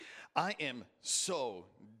I am so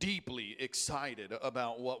deeply excited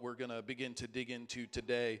about what we're going to begin to dig into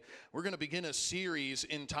today. We're going to begin a series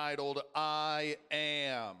entitled I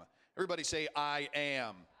Am. Everybody say, I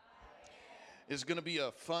am. It's going to be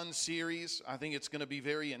a fun series. I think it's going to be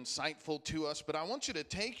very insightful to us. But I want you to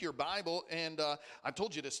take your Bible, and I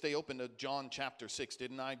told you to stay open to John chapter 6,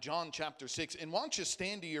 didn't I? John chapter 6. And why don't you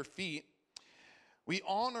stand to your feet? We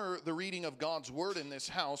honor the reading of God's word in this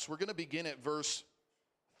house. We're going to begin at verse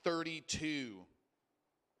 32.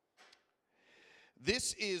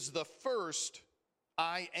 This is the first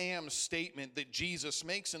I am statement that Jesus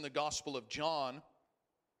makes in the Gospel of John.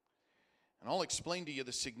 And I'll explain to you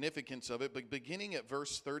the significance of it, but beginning at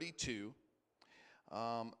verse 32,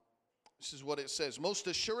 this is what it says. Most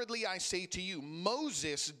assuredly I say to you,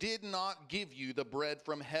 Moses did not give you the bread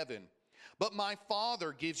from heaven, but my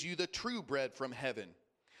Father gives you the true bread from heaven.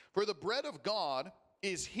 For the bread of God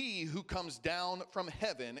is he who comes down from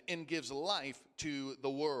heaven and gives life to the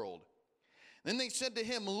world. Then they said to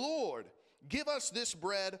him, Lord, give us this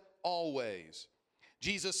bread always.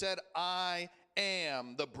 Jesus said, I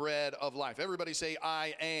am the bread of life. Everybody say,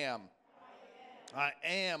 I am. I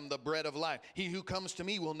am the bread of life. He who comes to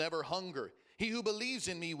me will never hunger. He who believes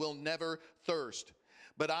in me will never thirst.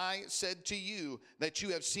 But I said to you that you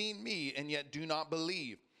have seen me and yet do not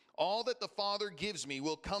believe. All that the Father gives me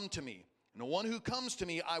will come to me. And the one who comes to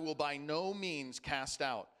me I will by no means cast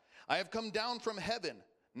out. I have come down from heaven,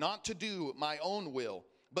 not to do my own will,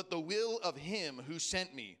 but the will of him who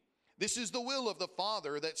sent me. This is the will of the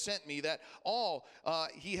Father that sent me, that all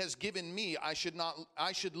he has given me I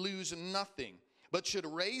should lose nothing, but should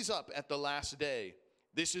raise up at the last day.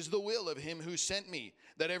 This is the will of him who sent me,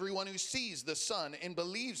 that everyone who sees the Son and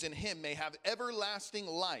believes in him may have everlasting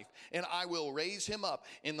life, and I will raise him up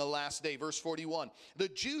in the last day. Verse 41, the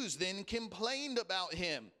Jews then complained about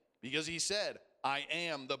him because he said, I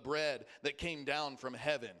am the bread that came down from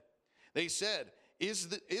heaven. They said,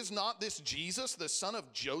 Is not this Jesus, the son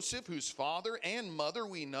of Joseph, whose father and mother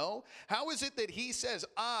we know? How is it that he says,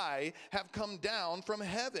 I have come down from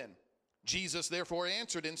heaven? Jesus therefore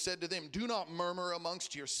answered and said to them, do not murmur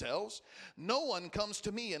amongst yourselves. No one comes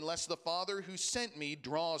to me unless the Father who sent me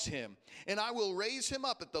draws him, and I will raise him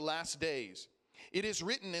up at the last days. It is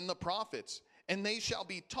written in the prophets, and they shall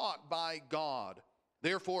be taught by God.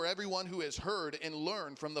 Therefore everyone who has heard and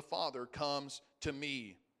learned from the Father comes to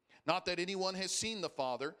me. Not that anyone has seen the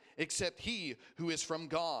Father, except he who is from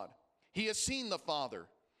God. He has seen the Father.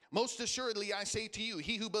 Most assuredly, I say to you,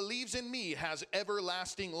 he who believes in me has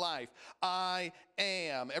everlasting life. I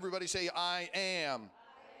am. Everybody say, I am.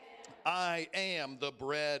 I am the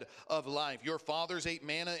bread of life. Your fathers ate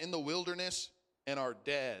manna in the wilderness and are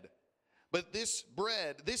dead. But this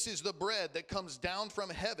is the bread that comes down from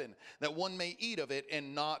heaven, that one may eat of it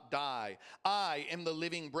and not die. I am the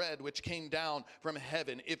living bread which came down from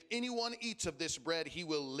heaven. If anyone eats of this bread, he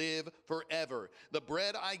will live forever. The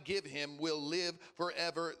bread I give him will live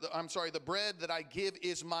forever. The bread that I give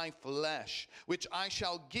is my flesh, which I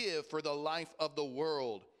shall give for the life of the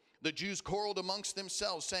world. The Jews quarreled amongst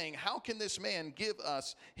themselves, saying, how can this man give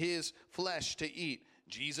us his flesh to eat?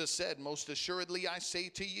 Jesus said, most assuredly I say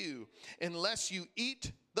to you, unless you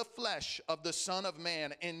eat the flesh of the Son of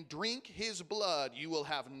Man and drink his blood, you will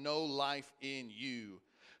have no life in you.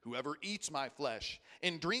 Whoever eats my flesh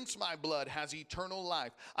and drinks my blood has eternal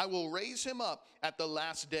life. I will raise him up at the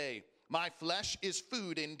last day. My flesh is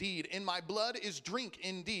food indeed, and my blood is drink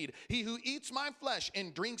indeed. He who eats my flesh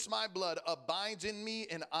and drinks my blood abides in me,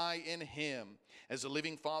 and I in him. As the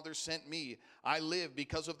living Father sent me, I live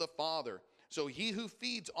because of the Father. So he who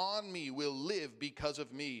feeds on me will live because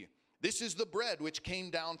of me. This is the bread which came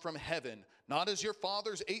down from heaven, not as your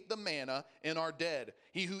fathers ate the manna and are dead.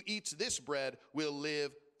 He who eats this bread will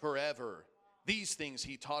live forever. These things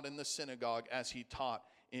he taught in the synagogue as he taught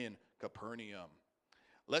in Capernaum.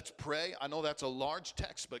 Let's pray. I know that's a large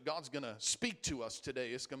text, but God's going to speak to us today.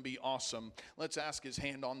 It's going to be awesome. Let's ask his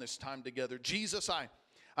hand on this time together. Jesus, I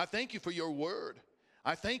thank you for your word.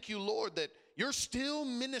 I thank you, Lord, that you're still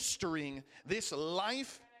ministering this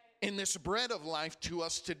life and this bread of life to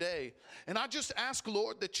us today. And I just ask,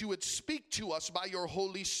 Lord, that you would speak to us by your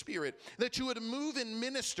Holy Spirit, that you would move and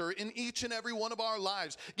minister in each and every one of our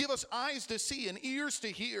lives. Give us eyes to see and ears to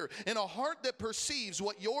hear and a heart that perceives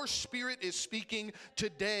what your Spirit is speaking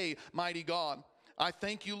today, mighty God. I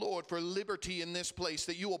thank you, Lord, for liberty in this place,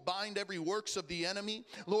 that you will bind every works of the enemy.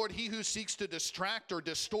 Lord, he who seeks to distract or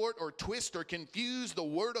distort or twist or confuse the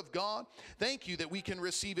word of God, thank you that we can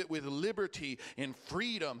receive it with liberty and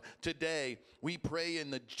freedom today. We pray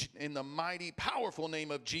in the mighty, powerful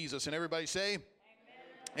name of Jesus. And everybody say,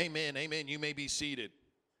 amen. Amen. Amen. You may be seated.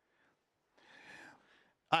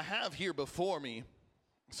 I have here before me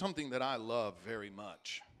something that I love very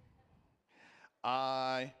much.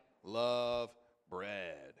 I love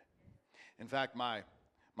bread. In fact, my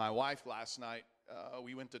wife last night,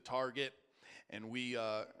 we went to Target, and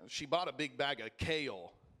she bought a big bag of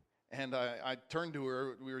kale. And I turned to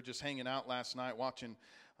her. We were just hanging out last night watching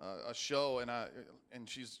a show, and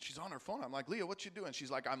she's on her phone. I'm like, Leah, what you doing?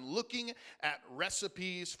 She's like, I'm looking at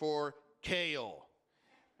recipes for kale.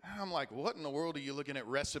 And I'm like, what in the world are you looking at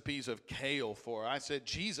recipes of kale for? I said,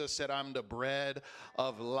 Jesus said, I'm the bread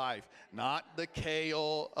of life, not the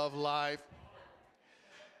kale of life.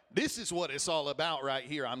 This is what it's all about right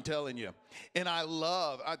here, I'm telling you. And I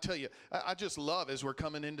just love as we're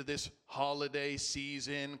coming into this holiday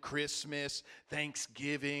season, Christmas,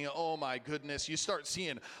 Thanksgiving. Oh my goodness, you start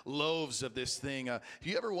seeing loaves of this thing. If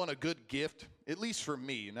you ever want a good gift, at least for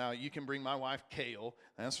me, now you can bring my wife kale,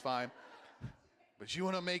 that's fine. But you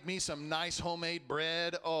want to make me some nice homemade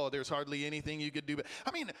bread? Oh, there's hardly anything you could do.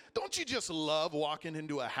 I mean, don't you just love walking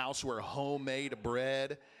into a house where homemade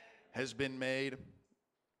bread has been made?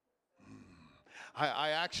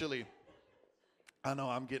 I know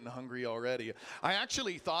I'm getting hungry already. I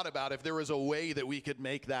actually thought about if there was a way that we could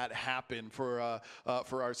make that happen for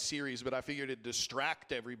our series, but I figured it'd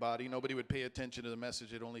distract everybody. Nobody would pay attention to the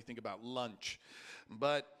message. They'd only think about lunch.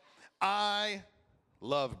 But I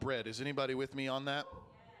love bread. Is anybody with me on that?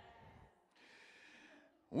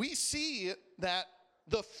 We see that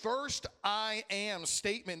the first I am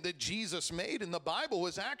statement that Jesus made in the Bible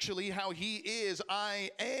was actually how he is, I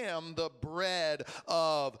am the bread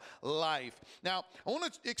of life. Now, I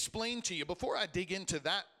want to explain to you, before I dig into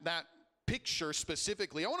that picture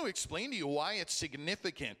specifically, I want to explain to you why it's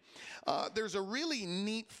significant. There's a really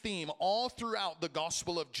neat theme all throughout the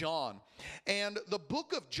Gospel of John. And the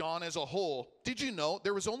book of John as a whole, did you know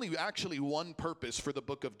there was only actually one purpose for the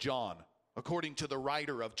book of John, according to the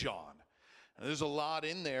writer of John? There's a lot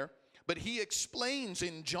in there, but he explains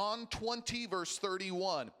in John 20, verse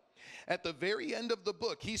 31, at the very end of the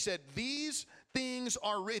book, he said, these things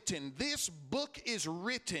are written, this book is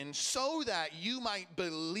written so that you might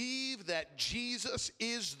believe that Jesus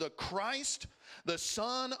is the Christ, the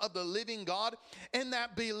Son of the living God, and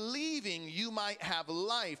that believing you might have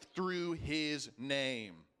life through his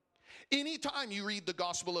name. Anytime you read the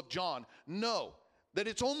Gospel of John, know that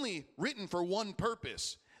it's only written for one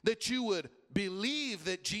purpose, that you would believe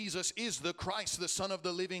that Jesus is the Christ, the Son of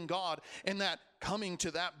the living God, and that coming to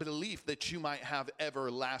that belief that you might have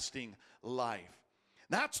everlasting life.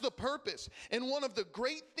 That's the purpose. And one of the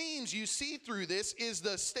great themes you see through this is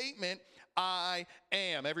the statement, I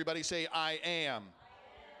am. Everybody say, I am.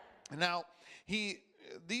 Now,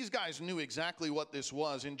 these guys knew exactly what this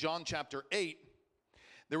was. In John chapter 8,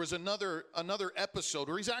 there was another episode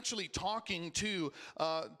where he's actually talking to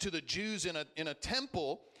the Jews in a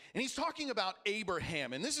temple, and he's talking about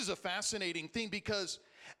Abraham. And this is a fascinating thing because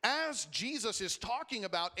as Jesus is talking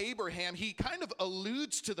about Abraham, he kind of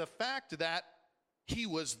alludes to the fact that he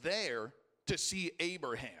was there to see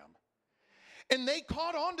Abraham. And they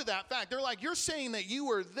caught on to that fact. They're like, you're saying that you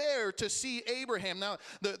were there to see Abraham. Now,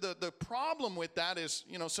 the problem with that is,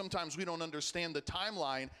 sometimes we don't understand the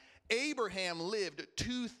timeline. Abraham lived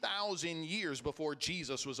 2,000 years before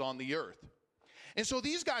Jesus was on the earth. And so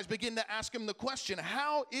these guys begin to ask him the question,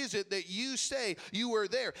 how is it that you say you were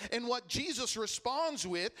there? And what Jesus responds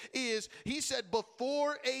with is, he said,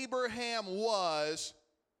 before Abraham was,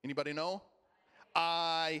 anybody know?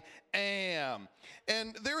 I am.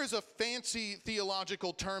 And there is a fancy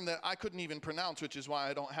theological term that I couldn't even pronounce, which is why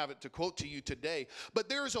I don't have it to quote to you today. But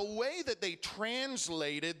there's a way that they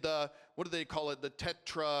translated what do they call it? The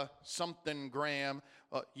tetra something gram,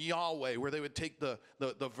 Yahweh, where they would take the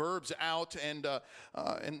verbs out and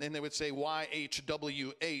they would say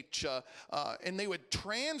YHWH, and they would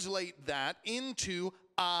translate that into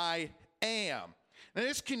I am. And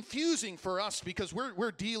it's confusing for us because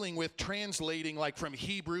we're dealing with translating like from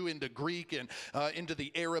Hebrew into Greek and into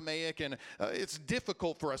the Aramaic, and it's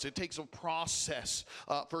difficult for us. It takes a process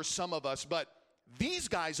for some of us, but these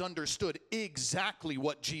guys understood exactly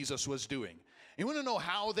what Jesus was doing. You want to know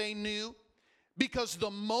how they knew? Because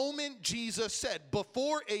the moment Jesus said,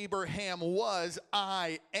 before Abraham was,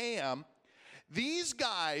 I am, these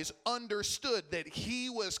guys understood that he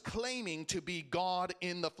was claiming to be God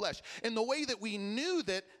in the flesh. And the way that we knew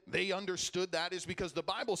that they understood that is because the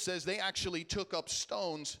Bible says they actually took up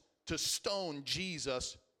stones to stone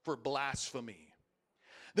Jesus for blasphemy.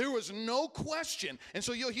 There was no question. And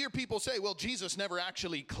so you'll hear people say, well, Jesus never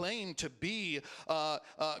actually claimed to be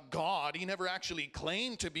God. He never actually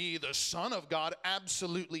claimed to be the Son of God.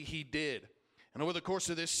 Absolutely he did. And over the course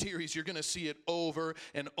of this series, you're going to see it over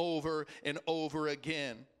and over and over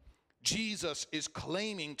again. Jesus is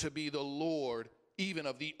claiming to be the Lord even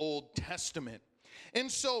of the Old Testament. And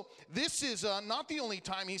so this is not the only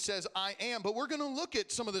time he says, I am, but we're going to look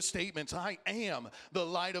at some of the statements. I am the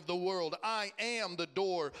light of the world. I am the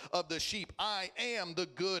door of the sheep. I am the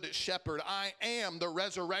good shepherd. I am the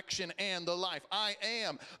resurrection and the life. I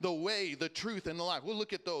am the way, the truth, and the life. We'll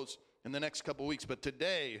look at those in the next couple weeks, but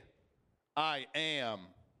today, I am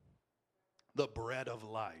the bread of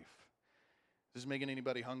life. Is this making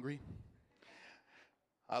anybody hungry?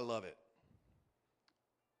 I love it.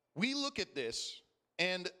 We look at this,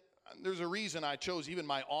 and there's a reason I chose even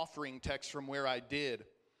my offering text from where I did.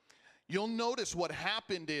 You'll notice what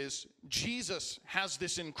happened is Jesus has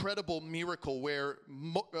this incredible miracle where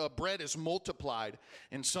bread is multiplied,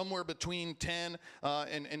 and somewhere between 10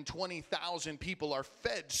 and 20,000 people are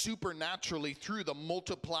fed supernaturally through the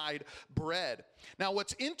multiplied bread. Now,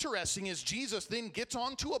 what's interesting is Jesus then gets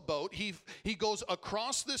onto a boat. He goes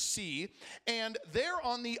across the sea, and there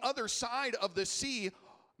on the other side of the sea,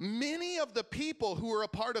 many of the people who were a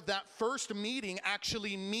part of that first meeting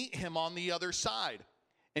actually meet him on the other side.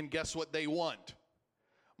 And guess what they want?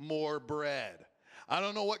 More bread. I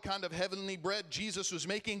don't know what kind of heavenly bread Jesus was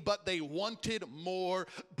making, but they wanted more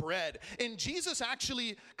bread. And Jesus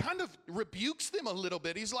actually kind of rebukes them a little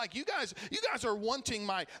bit. He's like, you guys are wanting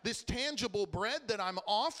this tangible bread that I'm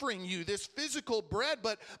offering you, this physical bread,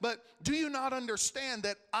 but do you not understand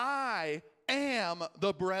that I am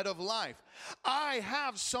the bread of life? I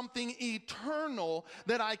have something eternal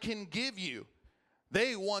that I can give you.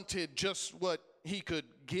 They wanted just what he could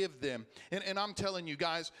give them. And I'm telling you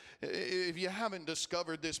guys, if you haven't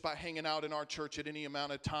discovered this by hanging out in our church at any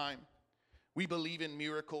amount of time, we believe in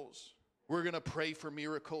miracles. We're going to pray for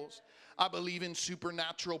miracles. I believe in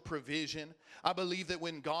supernatural provision. I believe that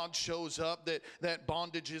when God shows up, that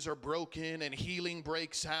bondages are broken and healing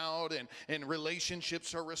breaks out and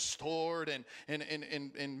relationships are restored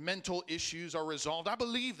and mental issues are resolved. I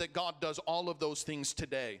believe that God does all of those things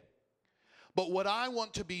today. But what I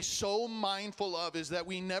want to be so mindful of is that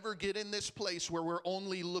we never get in this place where we're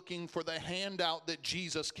only looking for the handout that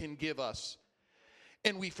Jesus can give us.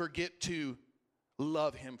 And we forget to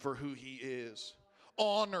love him for who he is.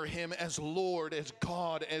 Honor him as Lord, as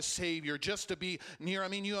God, as Savior, just to be near. I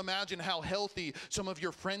mean, you imagine how healthy some of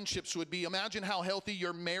your friendships would be. Imagine how healthy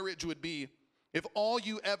your marriage would be if all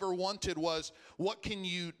you ever wanted was, what can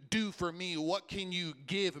you do for me? What can you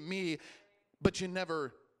give me? But you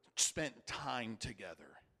never spent time together.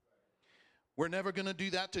 We're never going to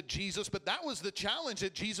do that to Jesus, but that was the challenge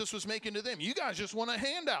that Jesus was making to them. You guys just want a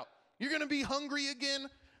handout. You're going to be hungry again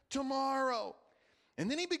tomorrow.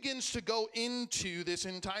 And then he begins to go into this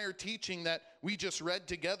entire teaching that we just read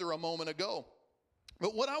together a moment ago.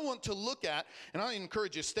 But what I want to look at, and I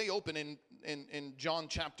encourage you, stay open in John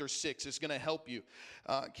chapter 6. It's going to help you.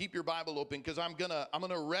 Keep your Bible open, because I'm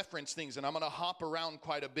gonna reference things, and I'm going to hop around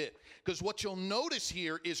quite a bit. Because what you'll notice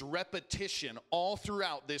here is repetition all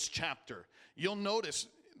throughout this chapter. You'll notice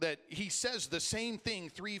that he says the same thing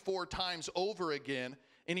 3-4 times over again,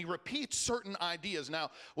 and he repeats certain ideas. Now,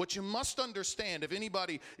 what you must understand,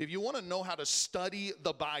 if you want to know how to study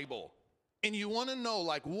the Bible, and you want to know,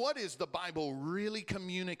 like, what is the Bible really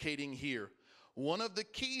communicating here? One of the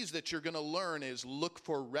keys that you're going to learn is look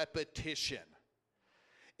for repetition.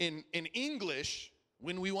 In English,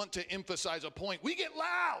 when we want to emphasize a point, we get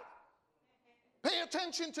loud. Pay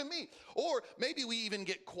attention to me. Or maybe we even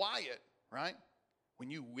get quiet, right? When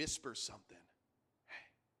you whisper something. Hey,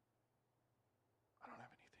 I don't have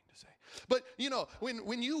anything to say. But, you know,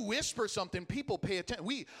 when you whisper something, people pay attention.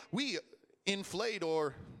 We inflate,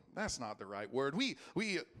 or that's not the right word. We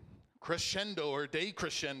crescendo or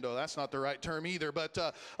decrescendo. That's not the right term either. But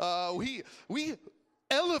we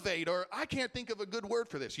elevate, or I can't think of a good word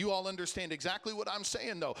for this. You all understand exactly what I'm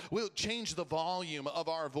saying, though. We'll change the volume of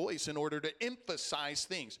our voice in order to emphasize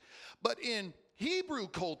things. But in Hebrew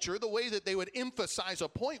culture, the way that they would emphasize a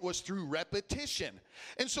point was through repetition.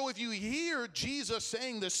 And so if you hear Jesus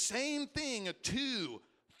saying the same thing 2,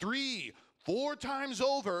 3, 4 times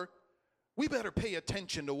over, we better pay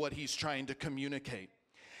attention to what he's trying to communicate.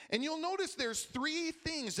 And you'll notice there's 3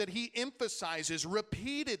 things that he emphasizes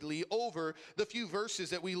repeatedly over the few verses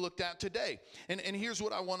that we looked at today. And here's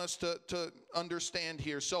what I want us to understand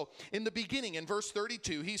here. So in the beginning, in verse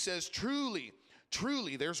 32, he says, truly,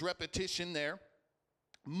 there's repetition there.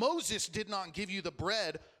 Moses did not give you the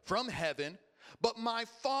bread from heaven, but my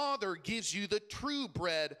Father gives you the true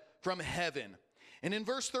bread from heaven. And in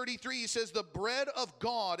verse 33, he says, the bread of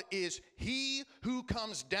God is he who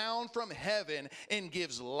comes down from heaven and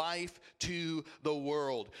gives life to the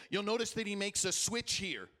world. You'll notice that he makes a switch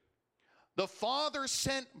here. The Father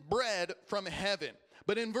sent bread from heaven.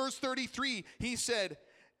 But in verse 33, he said,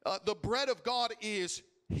 the bread of God is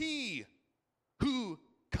he who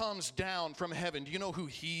comes down from heaven. Do you know who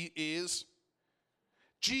he is?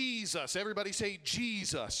 Jesus. Everybody say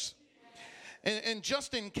Jesus. And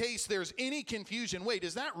just in case there's any confusion, wait,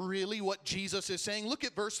 is that really what Jesus is saying? Look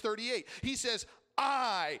at verse 38. He says,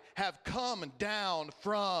 I have come down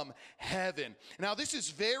from heaven. Now, this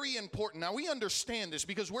is very important. Now, we understand this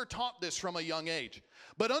because we're taught this from a young age.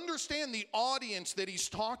 But understand the audience that he's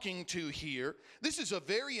talking to here. This is a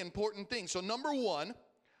very important thing. So, number one,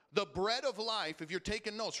 the bread of life, if you're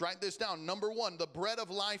taking notes, write this down. Number one, the bread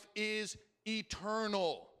of life is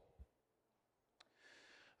eternal.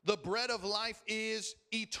 The bread of life is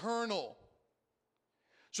eternal.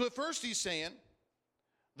 So at first he's saying,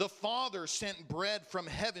 the Father sent bread from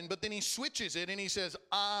heaven, but then he switches it and he says,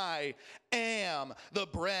 I am the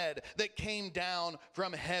bread that came down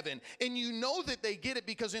from heaven. And you know that they get it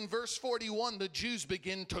because in verse 41, the Jews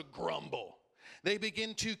begin to grumble. They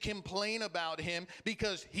begin to complain about him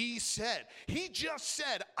because he just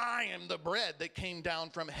said, I am the bread that came down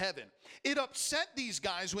from heaven. It upset these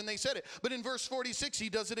guys when they said it. But in verse 46, he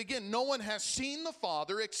does it again. No one has seen the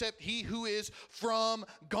Father except he who is from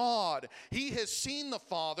God. He has seen the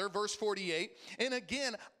Father, verse 48. And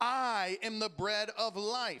again, I am the bread of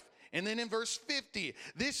life. And then in verse 50,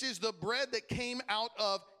 this is the bread that came out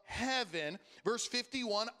of heaven. Verse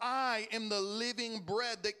 51, I am the living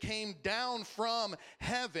bread that came down from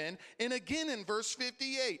heaven. And again in verse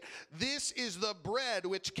 58, this is the bread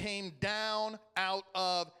which came down out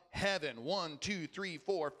of heaven. 1, 2, 3,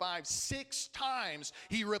 4, 5, 6 times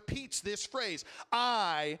he repeats this phrase.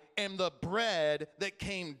 I am the bread that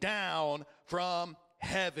came down from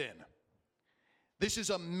heaven. This is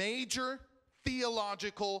a major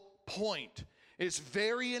theological point. It's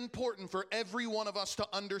very important for every one of us to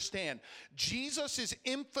understand. Jesus is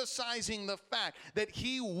emphasizing the fact that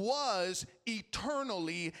he was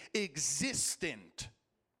eternally existent.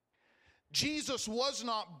 Jesus was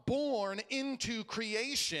not born into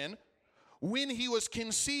creation when he was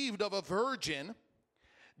conceived of a virgin.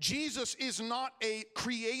 Jesus is not a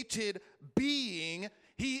created being.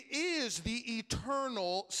 He is the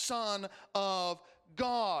eternal Son of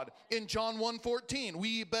God. In John 1:14,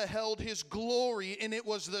 we beheld his glory, and it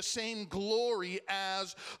was the same glory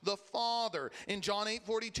as the Father. In John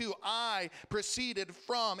 8:42, I proceeded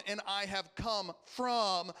from and I have come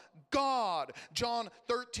from God. John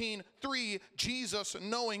 13:3, Jesus,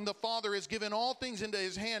 knowing the Father has given all things into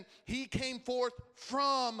his hand, he came forth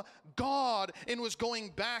from God and was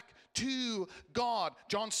going back to God.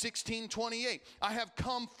 John 16:28, I have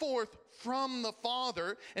come forth from the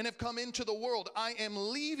Father and have come into the world. I am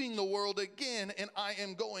leaving the world again and I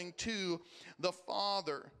am going to the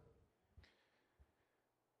Father.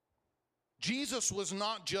 Jesus was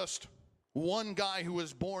not just one guy who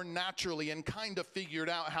was born naturally and kind of figured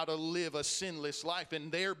out how to live a sinless life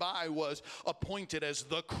and thereby was appointed as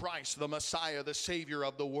the Christ, the Messiah, the Savior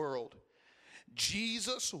of the world.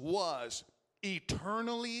 Jesus was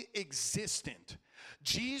eternally existent.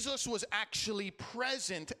 Jesus was actually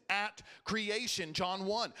present at creation. John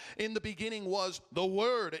 1, in the beginning was the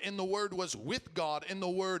Word, and the Word was with God, and the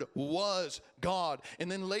Word was God. And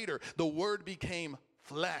then later, the Word became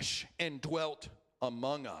flesh and dwelt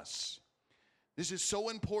among us. This is so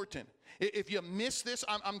important. If you miss this,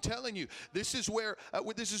 I'm telling you, this is where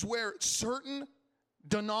certain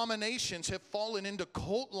denominations have fallen into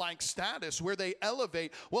cult-like status where they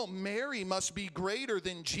elevate, well, Mary must be greater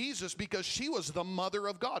than Jesus because she was the mother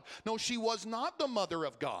of God. No, she was not the mother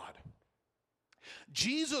of God.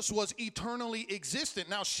 Jesus was eternally existent.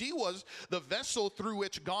 Now, she was the vessel through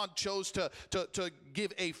which God chose to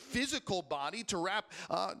give a physical body, to wrap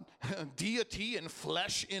deity and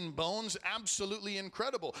flesh in bones. Absolutely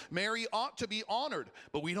incredible. Mary ought to be honored,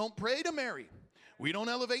 but we don't pray to Mary. We don't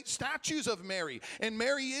elevate statues of Mary. And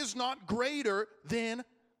Mary is not greater than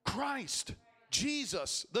Christ,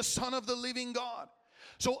 Jesus, the Son of the living God.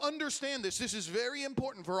 So understand this. This is very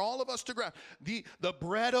important for all of us to grasp. The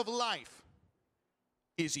bread of life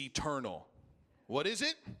is eternal. What is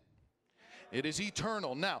it? It is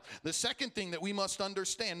eternal. Now, the second thing that we must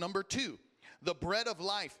understand, number 2, the bread of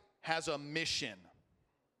life has a mission.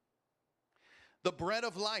 The bread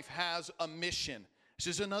of life has a mission.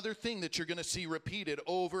 This is another thing that you're going to see repeated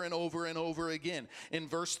over and over and over again. In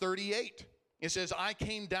verse 38, it says, I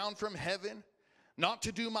came down from heaven not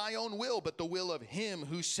to do my own will, but the will of him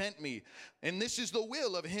who sent me. And this is the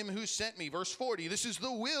will of him who sent me. Verse 40, this is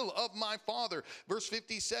the will of my Father. Verse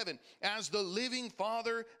 57, as the living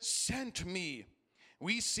Father sent me.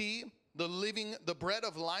 We see the bread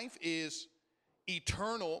of life is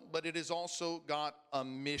eternal, but it has also got a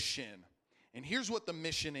mission. And here's what the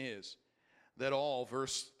mission is. That all,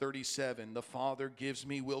 verse 37, the Father gives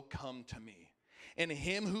me will come to me. And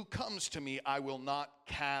him who comes to me I will not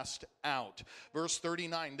cast out. Verse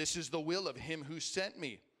 39, this is the will of him who sent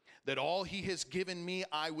me, that all he has given me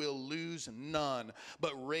I will lose none,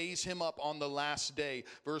 but raise him up on the last day.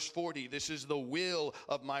 Verse 40, this is the will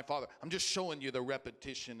of my Father. I'm just showing you the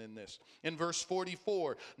repetition in this. In verse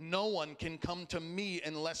 44, no one can come to me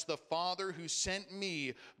unless the Father who sent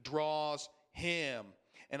me draws him,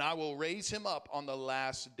 and I will raise him up on the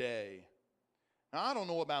last day. Now, I don't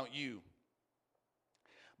know about you,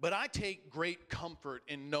 but I take great comfort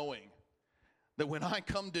in knowing that when I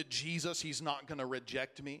come to Jesus, he's not going to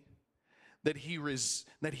reject me, that he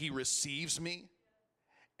receives me,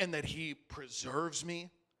 and that he preserves me.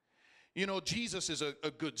 You know, Jesus is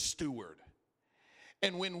a good steward.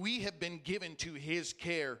 And when we have been given to his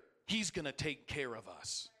care, he's going to take care of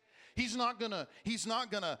us. He's not going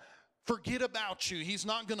to forget about you. He's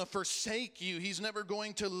not going to forsake you. He's never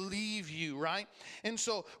going to leave you, right? And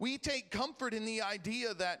so we take comfort in the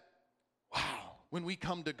idea that, wow, when we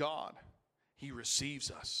come to God, he receives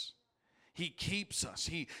us. He keeps us.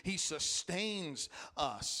 He sustains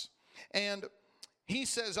us. And he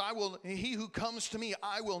says, he who comes to me,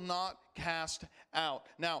 I will not cast out.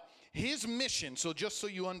 Now, his mission, so just so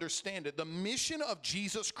you understand it, the mission of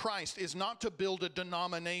Jesus Christ is not to build a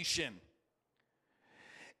denomination.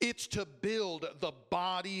 It's to build the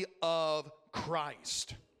body of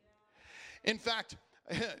Christ. In fact,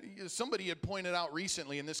 somebody had pointed out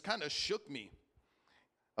recently, and this kind of shook me.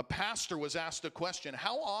 A pastor was asked a question,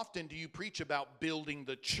 how often do you preach about building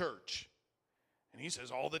the church? And he says,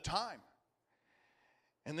 all the time.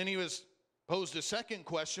 And then he was posed a second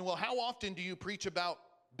question, well, how often do you preach about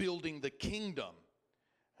building the kingdom?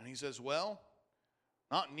 And he says, well,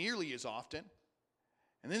 not nearly as often.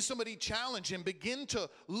 And then somebody challenged him, begin to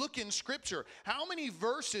look in Scripture. How many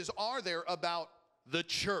verses are there about the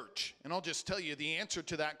church? And I'll just tell you, the answer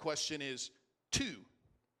to that question is 2.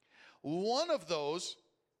 One of those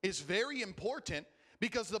is very important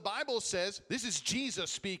because the Bible says, this is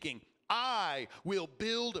Jesus speaking, I will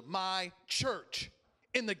build my church,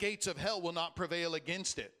 and the gates of hell will not prevail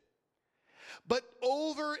against it. But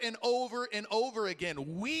over and over and over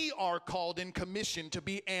again, we are called and commissioned to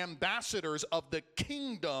be ambassadors of the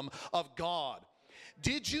kingdom of God.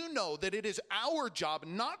 Did you know that it is our job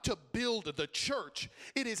not to build the church?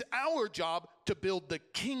 It is our job to build the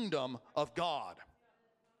kingdom of God.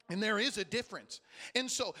 And there is a difference.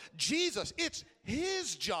 And so Jesus, it's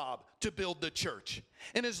his job to build the church.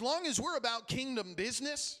 And as long as we're about kingdom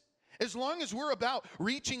business, as long as we're about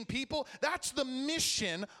reaching people, that's the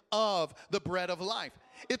mission of the bread of life.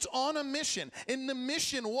 It's on a mission. And the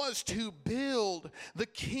mission was to build the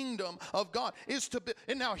kingdom of God.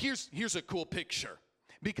 And now here's a cool picture.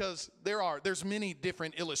 Because there's many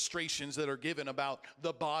different illustrations that are given about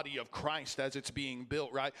the body of Christ as it's being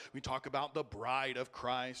built, right? We talk about the bride of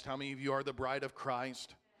Christ. How many of you are the bride of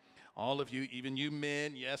Christ? All of you, even you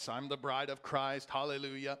men, yes, I'm the bride of Christ.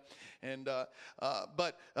 Hallelujah. And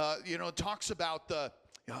it talks about the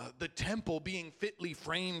temple being fitly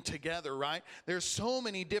framed together, right? There's so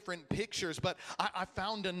many different pictures, but I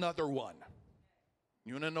found another one.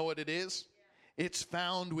 You want to know what it is? It's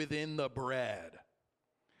found within the bread.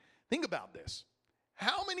 Think about this.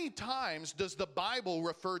 How many times does the Bible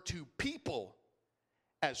refer to people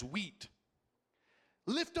as wheat?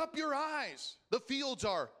 Lift up your eyes. The fields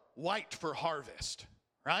are white for harvest,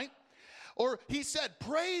 right? Or he said,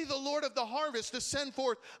 pray the Lord of the harvest to send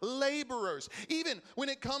forth laborers. Even when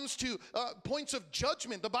it comes to points of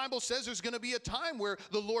judgment, the Bible says there's going to be a time where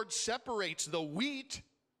the Lord separates the wheat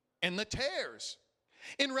and the tares.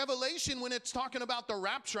 In Revelation, when it's talking about the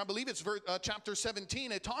rapture, I believe it's chapter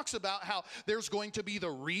 17, it talks about how there's going to be the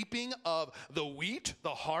reaping of the wheat, the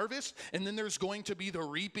harvest, and then there's going to be the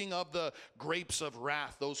reaping of the grapes of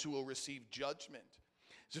wrath, those who will receive judgment.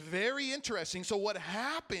 It's very interesting. So what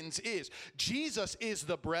happens is Jesus is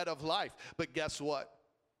the bread of life, but guess what?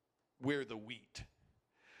 We're the wheat.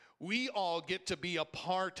 We all get to be a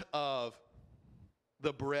part of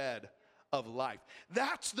the bread of life.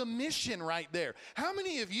 That's the mission right there. How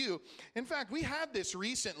many of you, in fact, we had this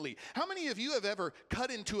recently. How many of you have ever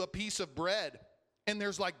cut into a piece of bread and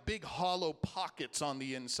there's like big hollow pockets on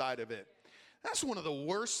the inside of it? That's one of the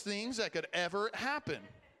worst things that could ever happen.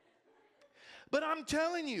 But I'm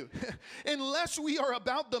telling you, unless we are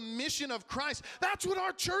about the mission of Christ, that's what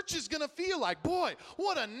our church is going to feel like. Boy,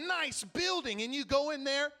 what a nice building. And you go in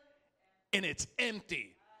there and it's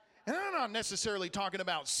empty. And I'm not necessarily talking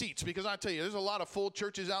about seats, because I tell you, there's a lot of full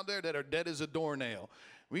churches out there that are dead as a doornail.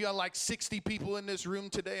 We got like 60 people in this room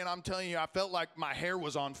today, and I'm telling you, I felt like my hair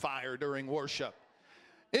was on fire during worship.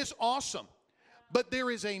 It's awesome. But there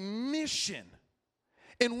is a mission.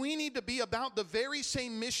 And we need to be about the very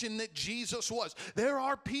same mission that Jesus was. There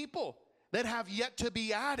are people that have yet to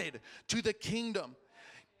be added to the kingdom.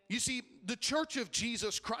 You see, the church of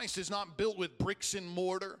Jesus Christ is not built with bricks and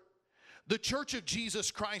mortar. The church of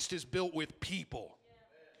Jesus Christ is built with people.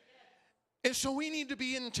 And so we need to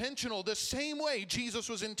be intentional the same way Jesus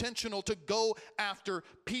was intentional to go after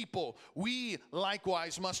people. We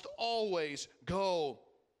likewise must always go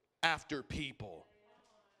after people.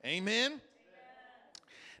 Amen?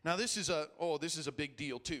 Now this is a big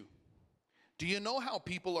deal too. Do you know how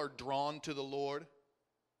people are drawn to the Lord?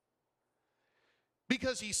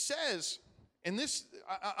 Because he says, and this,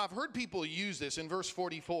 I've heard people use this in verse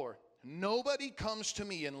 44, nobody comes to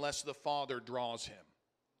me unless the Father draws him.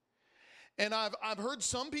 And I've heard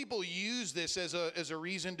some people use this as a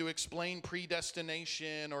reason to explain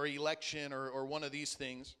predestination or election or one of these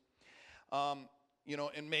things, and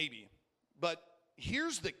maybe. But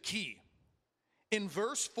here's the key. In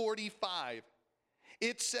verse 45,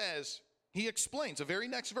 it says, he explains, the very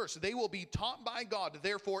next verse, they will be taught by God.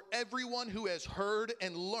 Therefore, everyone who has heard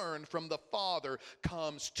and learned from the Father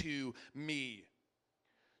comes to me.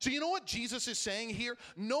 So you know what Jesus is saying here?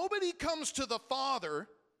 Nobody comes to the Father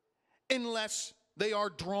unless they are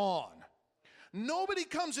drawn. Nobody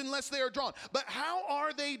comes unless they are drawn. But how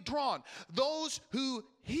are they drawn? Those who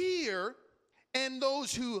hear and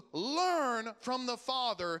those who learn from the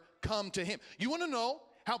Father come to him. You want to know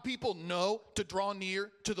how people know to draw near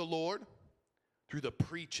to the Lord? Through the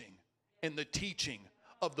preaching and the teaching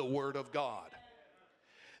of the Word of God.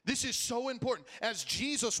 This is so important. As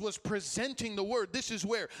Jesus was presenting the Word, this is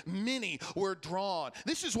where many were drawn.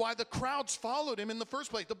 This is why the crowds followed him in the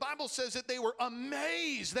first place. The Bible says that they were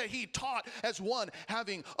amazed that he taught as one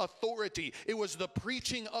having authority. It was the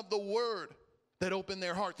preaching of the Word that opened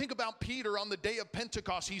their heart. Think about Peter on the day of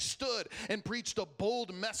Pentecost. He stood and preached a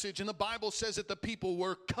bold message, and the Bible says that the people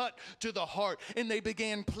were cut to the heart, and they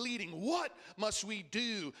began pleading, what must we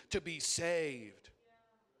do to be saved?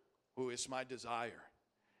 Oh, it's my desire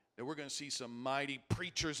that we're going to see some mighty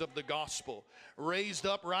preachers of the gospel raised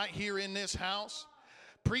up right here in this house.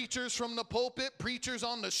 Preachers from the pulpit, preachers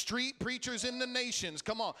on the street, preachers in the nations.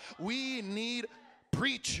 Come on, we need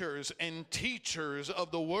preachers and teachers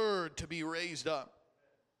of the word to be raised up.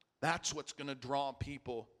 That's what's going to draw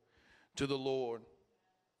people to the Lord.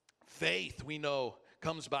 Faith, we know,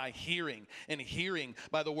 comes by hearing, and hearing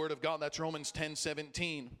by the word of God. That's Romans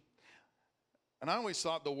 10:17. And I always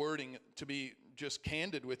thought the wording, to be just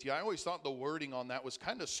candid with you, I always thought the wording on that was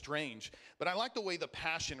kind of strange. But I like the way the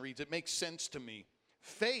Passion reads. It makes sense to me.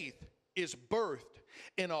 Faith is birthed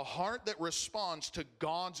in a heart that responds to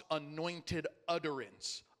God's anointed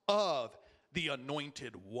utterance of the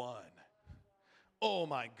anointed one. Oh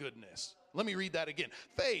my goodness. Let me read that again.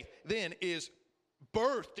 Faith then is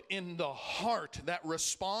birthed in the heart that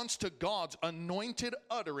responds to God's anointed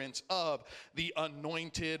utterance of the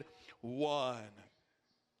anointed one.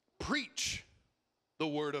 Preach the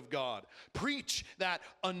word of God. Preach that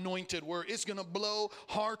anointed word. It's going to blow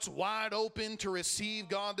hearts wide open to receive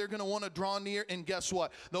God. They're going to want to draw near. And guess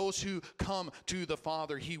what? Those who come to the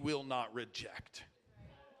Father, he will not reject.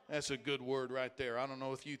 That's a good word right there. I don't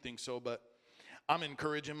know if you think so, but I'm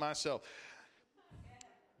encouraging myself.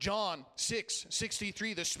 John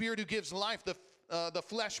 6:63, the Spirit who gives life, the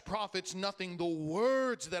flesh profits nothing. The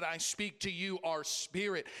words that I speak to you are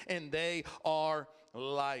spirit, and they are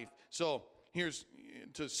life. So here's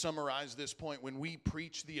to summarize this point. When we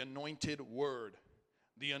preach the anointed word,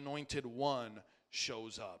 the anointed one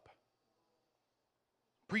shows up.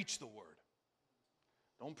 Preach the word.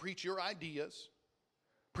 Don't preach your ideas.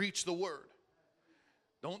 Preach the word.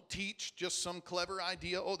 Don't teach just some clever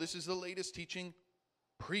idea. Oh, this is the latest teaching.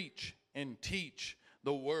 Preach and teach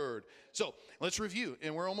the word. So let's review,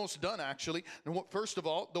 and we're almost done actually. First of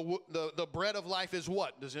all, the bread of life is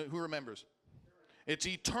what? Who remembers? It's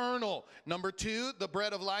eternal. Number 2, the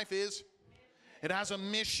bread of life is? It has a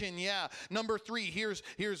mission, yeah. Number 3, here's,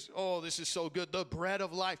 oh, this is so good. The bread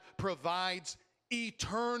of life provides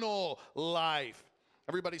eternal life.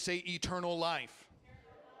 Everybody say eternal life.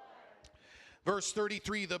 Verse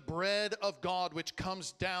 33, the bread of God which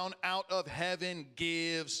comes down out of heaven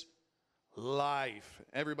gives life.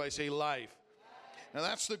 Everybody say life. Now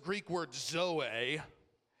that's the Greek word zoe,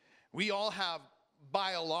 We all have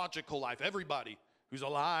biological life. Everybody who's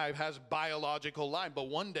alive has biological life, but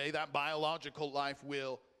one day that biological life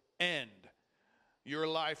will end. Your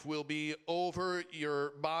life will be over,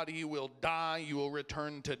 your body will die, you will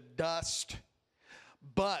return to dust.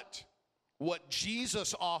 But what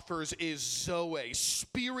Jesus offers is Zoe,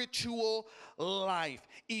 spiritual life,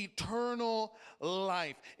 eternal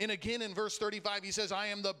life. And again in verse 35, he says, I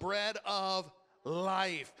am the bread of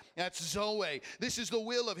life. That's Zoe. This is the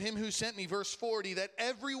will of him who sent me. Verse 40, that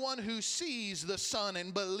everyone who sees the Son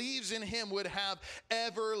and believes in him would have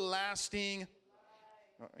everlasting.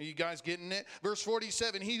 Are you guys getting it? Verse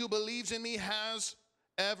 47, he who believes in me has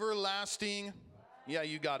everlasting. Yeah,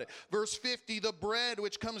 you got it. Verse 50, the bread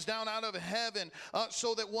which comes down out of heaven,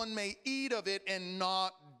 so that one may eat of it and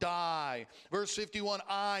not die. Verse 51,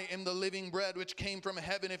 I am the living bread which came from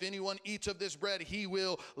heaven. If anyone eats of this bread, he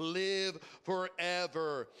will live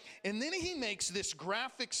forever. And then he makes this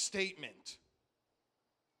graphic statement.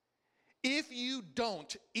 If you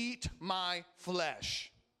don't eat my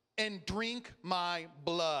flesh and drink my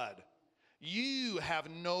blood, you have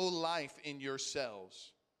no life in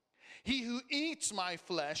yourselves. He who eats my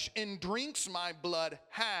flesh and drinks my blood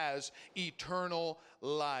has eternal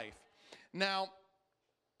life. Now,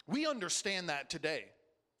 we understand that today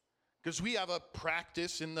because we have a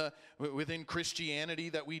practice within Christianity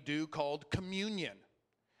that we do called communion.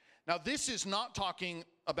 Now, this is not talking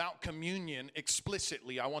about communion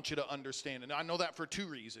explicitly, I want you to understand. And I know that for two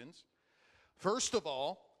reasons. First of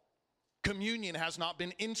all, communion has not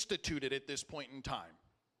been instituted at this point in time.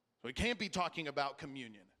 So we can't be talking about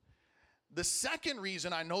communion. The second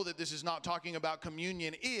reason I know that this is not talking about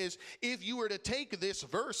communion is if you were to take this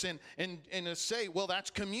verse and say, well, that's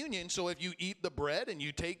communion, so if you eat the bread and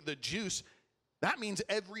you take the juice, that means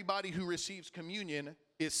everybody who receives communion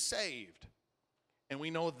is saved. And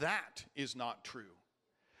we know that is not true.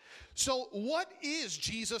 So what is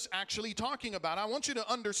Jesus actually talking about? I want you to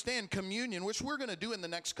understand communion, which we're going to do in the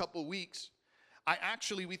next couple weeks.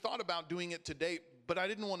 We thought about doing it today, but I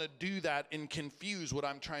didn't want to do that and confuse what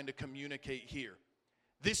I'm trying to communicate here.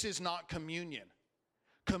 This is not communion.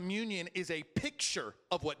 Communion is a picture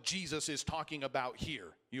of what Jesus is talking about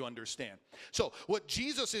here. You understand? So what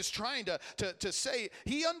Jesus is trying to say,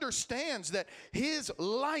 he understands that his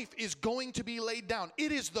life is going to be laid down.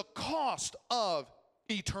 It is the cost of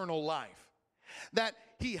eternal life. That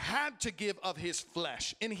he had to give of his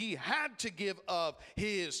flesh and he had to give of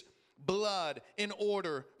his blood in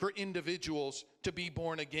order for individuals to be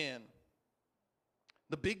born again.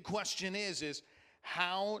 The big question is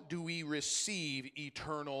how do we receive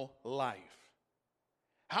eternal life?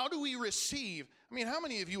 How do we receive? How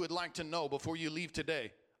many of you would like to know before you leave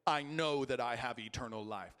today, I know that I have eternal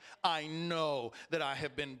life. I know that I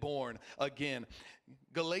have been born again.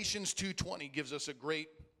 Galatians 2:20 gives us a great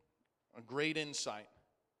insight.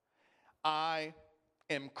 I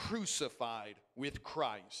am crucified with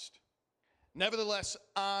Christ. Nevertheless,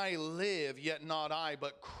 I live, yet not I,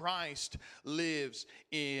 but Christ lives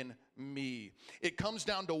in me. It comes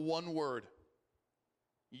down to one word,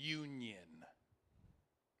 union.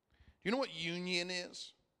 Do you know what union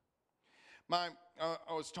is? I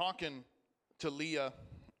was talking to Leah,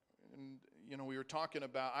 and we were talking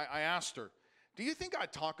about, I asked her, do you think I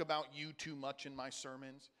talk about you too much in my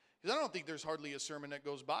sermons? Because I don't think there's hardly a sermon that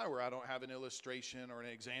goes by where I don't have an illustration or an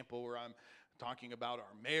example where I'm talking about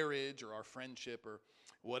our marriage or our friendship or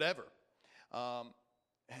whatever. And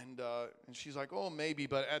she's like, oh, maybe,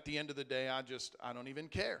 but at the end of the day, I don't even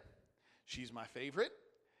care. She's my favorite,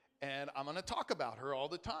 and I'm going to talk about her all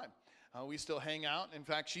the time. We still hang out. In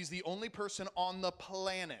fact, she's the only person on the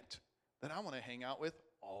planet that I want to hang out with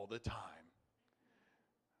all the time.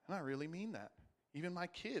 And I really mean that. Even my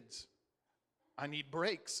kids. I need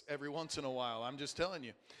breaks every once in a while. I'm just telling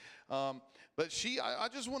you. But I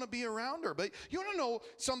just want to be around her. But you want to know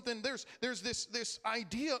something? There's this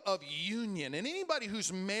idea of union. And anybody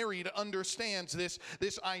who's married understands this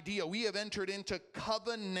idea. We have entered into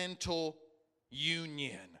covenantal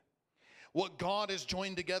union. What God has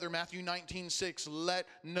joined together, Matthew 19:6, let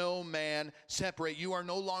no man separate. You are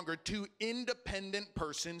no longer two independent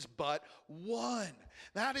persons, but one.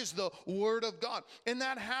 That is the word of God. And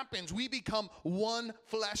that happens. We become one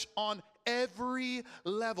flesh on every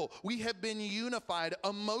level. We have been unified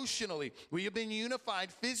emotionally. We have been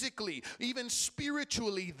unified physically, even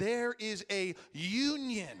spiritually. There is a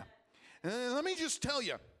union. Let me just tell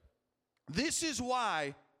you, this is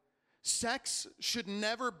why sex should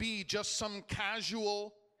never be just some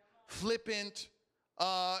casual, flippant,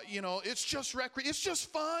 it's just it's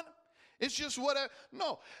just fun. It's just whatever.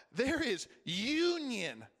 No, there is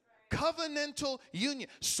union, covenantal union.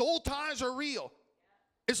 Soul ties are real.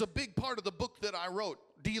 is a big part of the book that I wrote,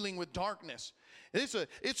 Dealing with Darkness.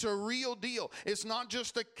 It's a real deal. It's not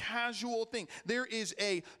just a casual thing. There is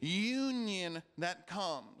a union that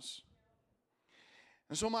comes.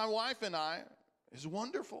 And so my wife and I is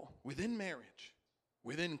wonderful within marriage,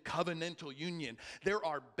 within covenantal union. There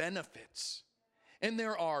are benefits and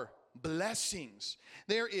there are blessings.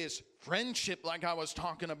 There is friendship, like I was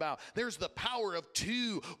talking about. There's the power of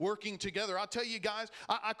two working together. I'll tell you guys,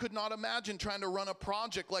 I could not imagine trying to run a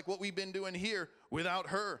project like what we've been doing here without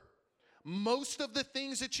her. Most of the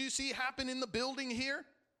things that you see happen in the building here,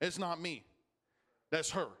 it's not me.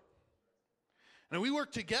 That's her. And we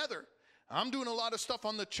work together. I'm doing a lot of stuff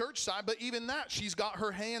on the church side, but even that, she's got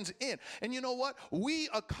her hands in. And you know what? We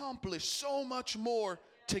accomplish so much more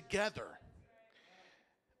together.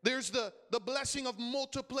 There's the blessing of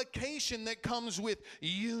multiplication that comes with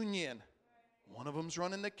union. One of them's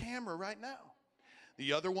running the camera right now.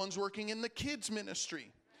 The other one's working in the kids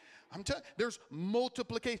ministry. I'm telling you, there's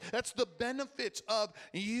multiplication. That's the benefits of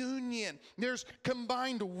union. There's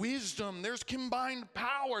combined wisdom. There's combined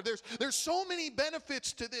power. There's so many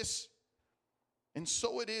benefits to this. And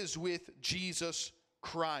so it is with Jesus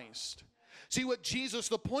Christ. See what Jesus,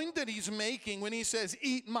 the point that he's making when he says,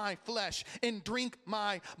 eat my flesh and drink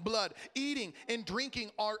my blood. Eating and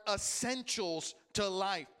drinking are essentials to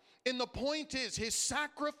life. And the point is, his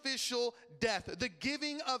sacrificial death, the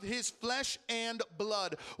giving of his flesh and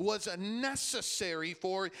blood, was necessary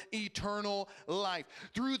for eternal life.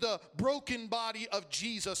 Through the broken body of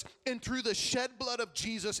Jesus and through the shed blood of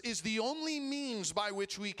Jesus is the only means by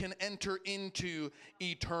which we can enter into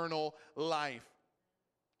eternal life.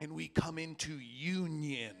 And we come into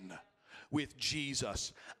union with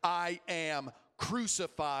Jesus. I am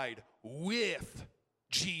crucified with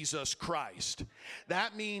Jesus Christ.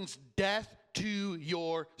 That means death to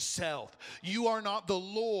yourself. You are not the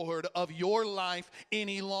Lord of your life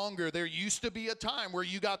any longer. There used to be a time where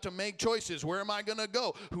you got to make choices. Where am I going to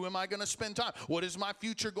go? Who am I going to spend time? What is my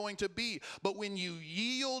future going to be? But when you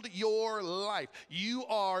yield your life, you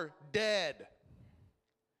are dead.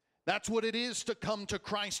 That's what it is to come to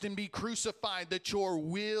Christ and be crucified, that your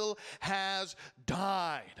will has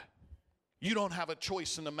died. You don't have a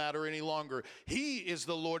choice in the matter any longer. He is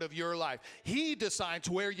the Lord of your life. He decides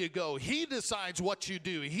where you go. He decides what you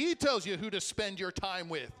do. He tells you who to spend your time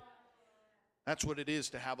with. That's what it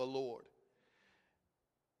is to have a Lord.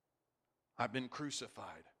 I've been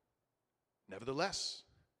crucified. Nevertheless,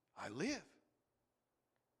 I live.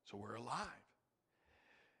 So we're alive.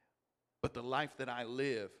 But the life that I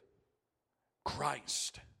live,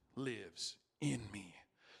 Christ lives in me.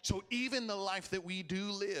 So even the life that we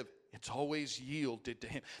do live, it's always yielded to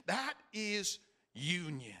him. That is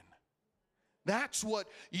union. That's what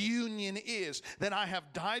union is. That I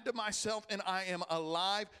have died to myself and I am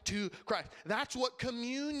alive to Christ. That's what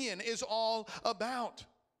communion is all about.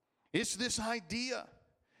 It's this idea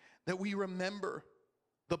that we remember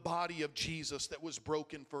the body of Jesus that was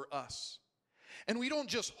broken for us. And we don't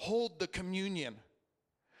just hold the communion.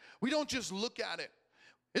 We don't just look at it.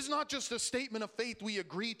 It's not just a statement of faith we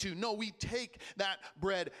agree to. No, we take that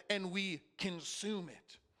bread and we consume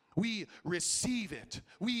it. We receive it.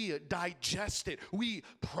 We digest it. We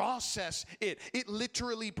process it. It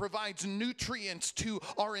literally provides nutrients to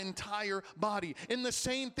our entire body. And the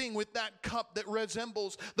same thing with that cup that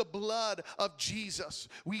resembles the blood of Jesus.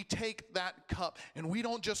 We take that cup and we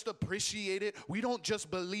don't just appreciate it. We don't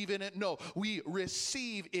just believe in it. No, we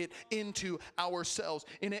receive it into ourselves.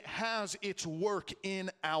 And it has its work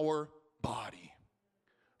in our body.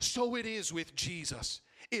 So it is with Jesus.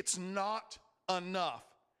 It's not enough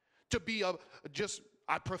to be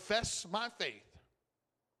I profess my faith.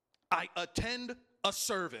 I attend a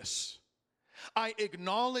service. I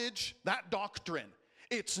acknowledge that doctrine.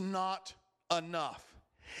 It's not enough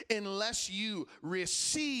unless you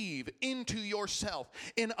receive into yourself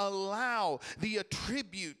and allow the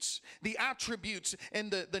attributes and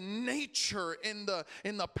the nature and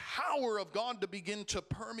the power of God to begin to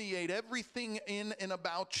permeate everything in and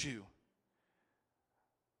about you.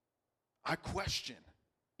 I question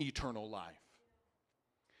eternal life.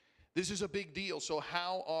 This is a big deal. So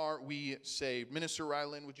how are we saved? Minister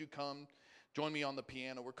Ryland, would you come join me on the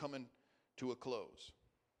piano? We're coming to a close.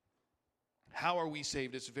 How are we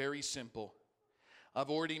saved? It's very simple. I've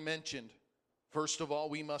already mentioned, first of all,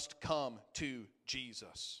 we must come to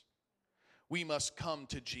Jesus. We must come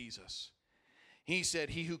to Jesus. He said,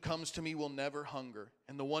 he who comes to me will never hunger,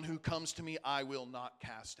 and the one who comes to me I will not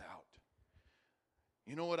cast out.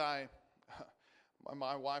 You know what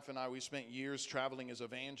my wife and I, we spent years traveling as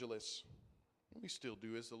evangelists. We still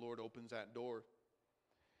do as the Lord opens that door.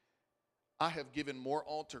 I have given more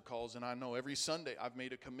altar calls than I know. Every Sunday I've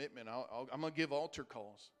made a commitment. I'm going to give altar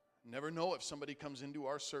calls. Never know if somebody comes into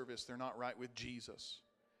our service, they're not right with Jesus.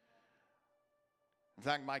 In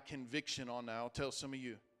fact, my conviction on that, I'll tell some of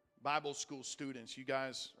you, Bible school students, you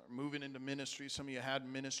guys are moving into ministry. Some of you had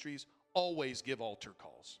ministries. Always give altar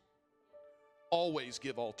calls. Always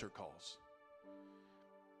give altar calls.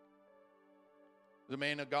 There's a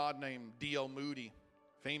man of God named D.L. Moody,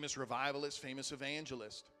 famous revivalist, famous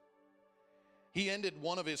evangelist. He ended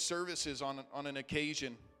one of his services on an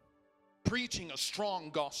occasion preaching a strong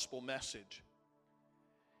gospel message.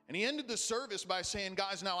 And he ended the service by saying,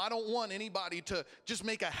 guys, now I don't want anybody to just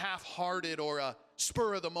make a half-hearted or a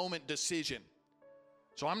spur-of-the-moment decision.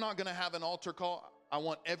 So I'm not going to have an altar call. I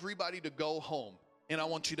want everybody to go home, and I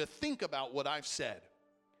want you to think about what I've said.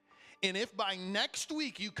 And if by next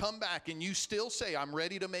week you come back and you still say, I'm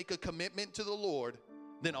ready to make a commitment to the Lord,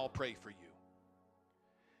 then I'll pray for you.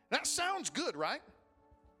 That sounds good, right?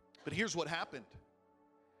 But here's what happened.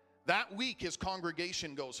 That week, his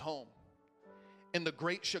congregation goes home, and the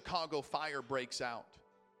Great Chicago Fire breaks out,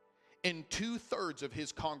 and 2/3 of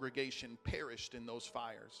his congregation perished in those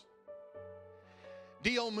fires.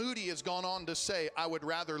 D.L. Moody has gone on to say, I would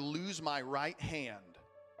rather lose my right hand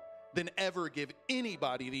than ever give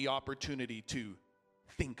anybody the opportunity to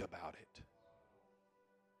think about it.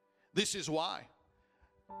 This is why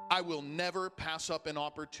I will never pass up an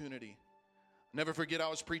opportunity. Never forget, I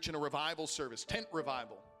was preaching a revival service, tent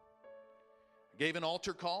revival. I gave an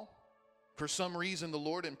altar call. For some reason, the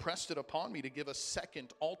Lord impressed it upon me to give a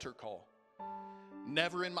second altar call.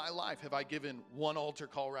 Never in my life have I given one altar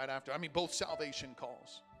call right after. I mean, both salvation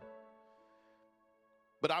calls.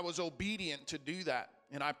 But I was obedient to do that,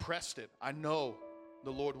 and I pressed it. I know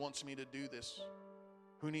the Lord wants me to do this.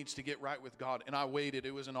 Who needs to get right with God? And I waited.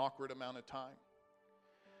 It was an awkward amount of time.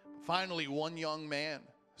 Finally, one young man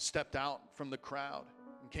stepped out from the crowd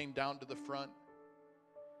and came down to the front.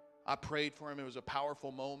 I prayed for him. It was a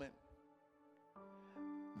powerful moment.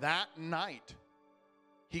 That night,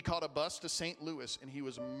 he caught a bus to St. Louis, and he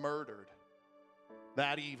was murdered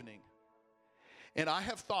that evening. And I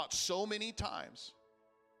have thought so many times,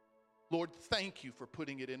 Lord, thank you for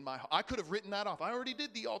putting it in my heart. I could have written that off. I already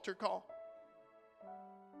did the altar call.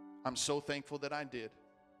 I'm so thankful that I did.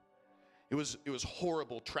 It was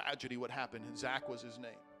horrible tragedy what happened, and Zach was his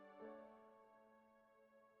name.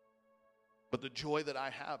 But the joy that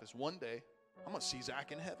I have is one day I'm going to see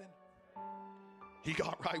Zach in heaven. He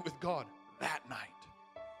got right with God that night.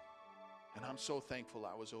 And I'm so thankful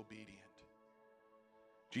I was obedient.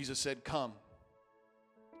 Jesus said, come,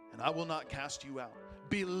 and I will not cast you out.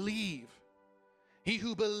 Believe. He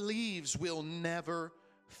who believes will never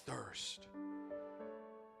thirst.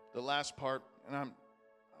 The last part, and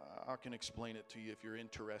I can explain it to you if you're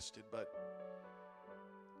interested, but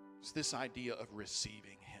it's this idea of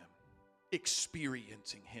receiving Him,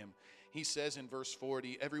 experiencing Him. He says in verse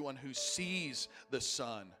 40, everyone who sees the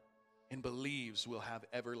Son and believes will have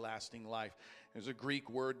everlasting life. There's a Greek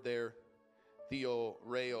word there,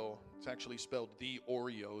 theoreo. It's actually spelled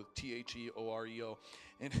theoreo, T-H-E-O-R-E-O.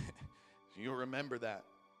 And you'll remember that.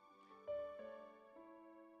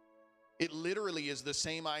 It literally is the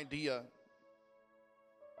same idea.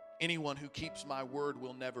 Anyone who keeps my word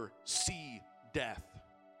will never see death.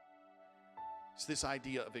 It's this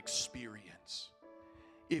idea of experience.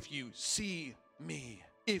 If you see me,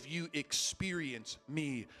 if you experience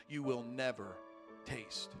me, you will never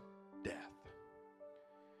taste death.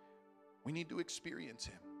 We need to experience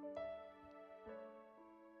Him.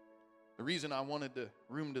 The reason I wanted the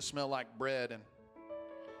room to smell like bread, and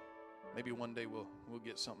maybe one day we'll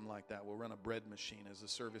get something like that. We'll run a bread machine as the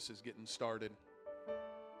service is getting started,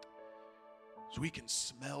 so we can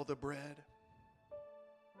smell the bread.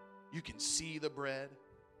 You can see the bread.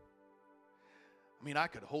 I mean, I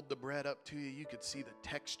could hold the bread up to you. You could see the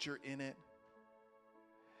texture in it.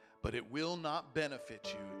 But it will not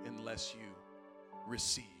benefit you unless you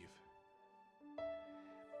receive.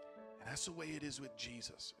 And that's the way it is with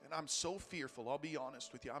Jesus. And I'm so fearful. I'll be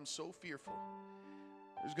honest with you. I'm so fearful.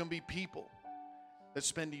 There's going to be people that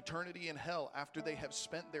spend eternity in hell after they have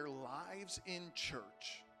spent their lives in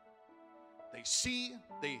church. They see,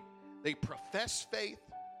 they profess faith,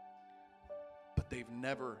 but they've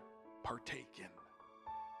never partaken.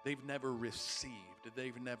 They've never received.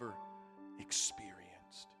 They've never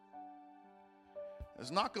experienced.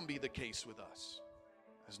 It's not going to be the case with us.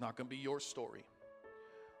 It's not going to be your story.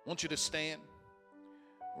 I want you to stand.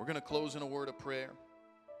 We're going to close in a word of prayer.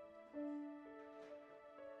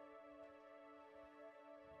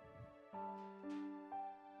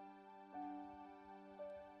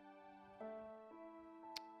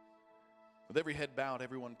 With every head bowed,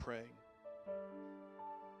 everyone praying.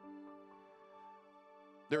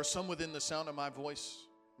 There are some within the sound of my voice.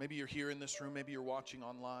 Maybe you're here in this room. Maybe you're watching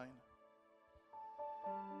online.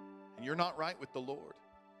 And you're not right with the Lord.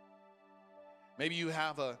 Maybe you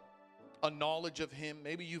have a knowledge of Him.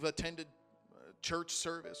 Maybe you've attended church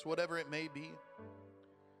service, whatever it may be.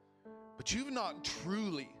 But you've not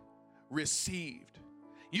truly received.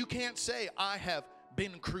 You can't say, I have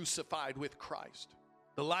been crucified with Christ.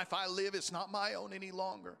 The life I live is not my own any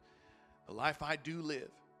longer. The life I do live,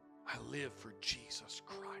 I live for Jesus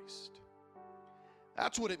Christ.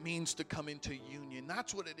 That's what it means to come into union.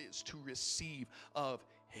 That's what it is to receive of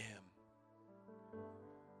Him.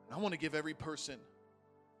 And I want to give every person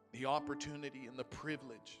the opportunity and the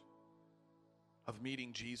privilege of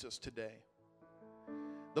meeting Jesus today.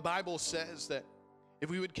 The Bible says that if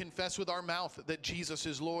we would confess with our mouth that Jesus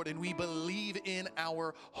is Lord and we believe in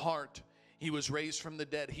our heart He was raised from the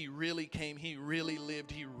dead, He really came, He really lived,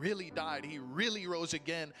 He really died, He really rose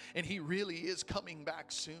again, and He really is coming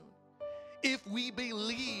back soon. If we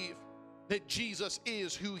believe that Jesus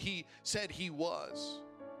is who He said He was,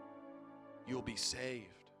 you'll be saved.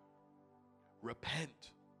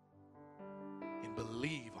 Repent and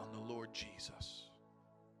believe on the Lord Jesus.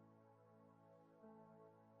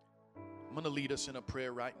 I'm going to lead us in a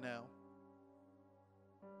prayer right now.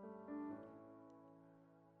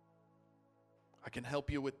 I can help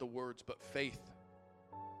you with the words, but faith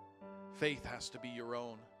has to be your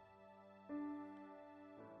own.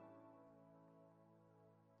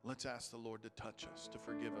 Let's ask the Lord to touch us, to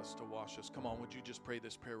forgive us, to wash us. Come on, would you just pray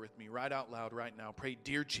this prayer with me right out loud right now? Pray,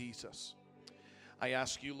 dear Jesus, I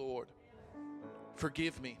ask you, Lord,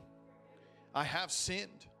 forgive me. I have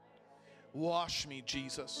sinned. Wash me,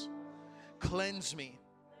 Jesus. Cleanse me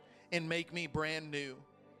and make me brand new.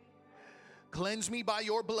 Cleanse me by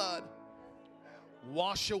your blood.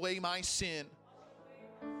 Wash away my sin.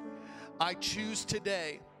 I choose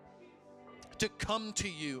today to come to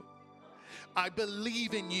you. I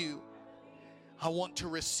believe in you. I want to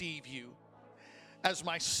receive you as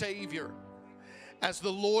my Savior, as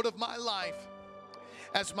the Lord of my life,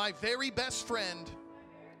 as my very best friend.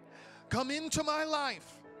 Come into my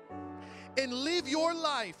life and live your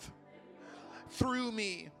life through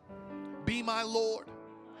me. Be my Lord.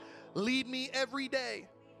 Lead me every day.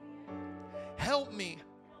 Help me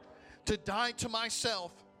to die to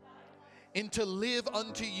myself and to live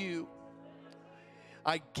unto you.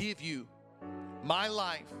 I give you my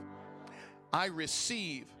life. I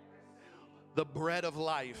receive the bread of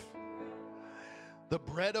life, the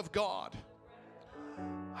bread of God.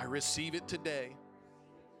 I receive it today.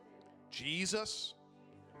 Jesus,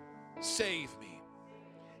 save me.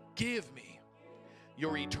 Give me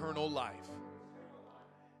your eternal life.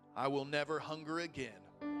 I will never hunger again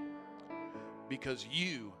because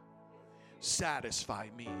you satisfy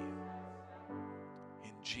me.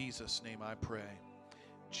 In Jesus' name I pray.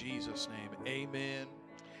 In Jesus' name, amen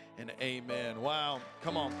and amen. Wow,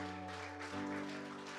 come on.